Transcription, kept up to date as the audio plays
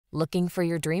Looking for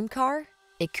your dream car?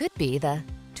 It could be the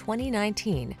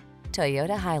 2019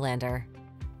 Toyota Highlander.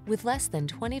 With less than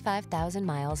 25,000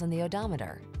 miles on the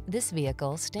odometer, this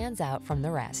vehicle stands out from the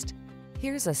rest.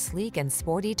 Here's a sleek and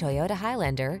sporty Toyota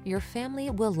Highlander your family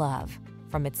will love.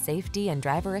 From its safety and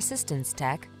driver assistance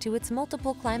tech to its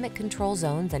multiple climate control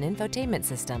zones and infotainment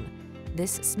system,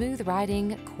 this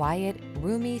smooth-riding, quiet,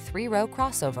 roomy three-row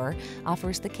crossover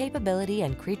offers the capability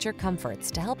and creature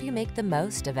comforts to help you make the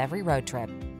most of every road trip.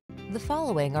 The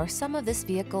following are some of this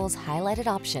vehicle's highlighted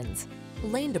options: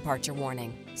 lane departure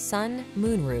warning, sun,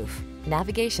 moonroof,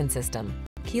 navigation system,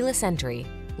 keyless entry,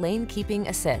 lane keeping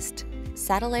assist,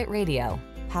 satellite radio,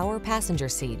 power passenger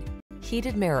seat,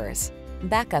 heated mirrors,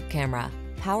 backup camera,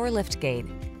 power liftgate.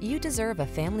 You deserve a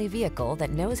family vehicle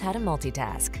that knows how to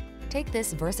multitask. Take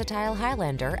this versatile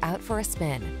Highlander out for a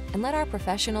spin and let our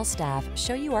professional staff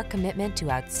show you our commitment to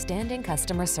outstanding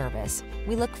customer service.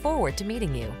 We look forward to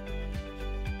meeting you.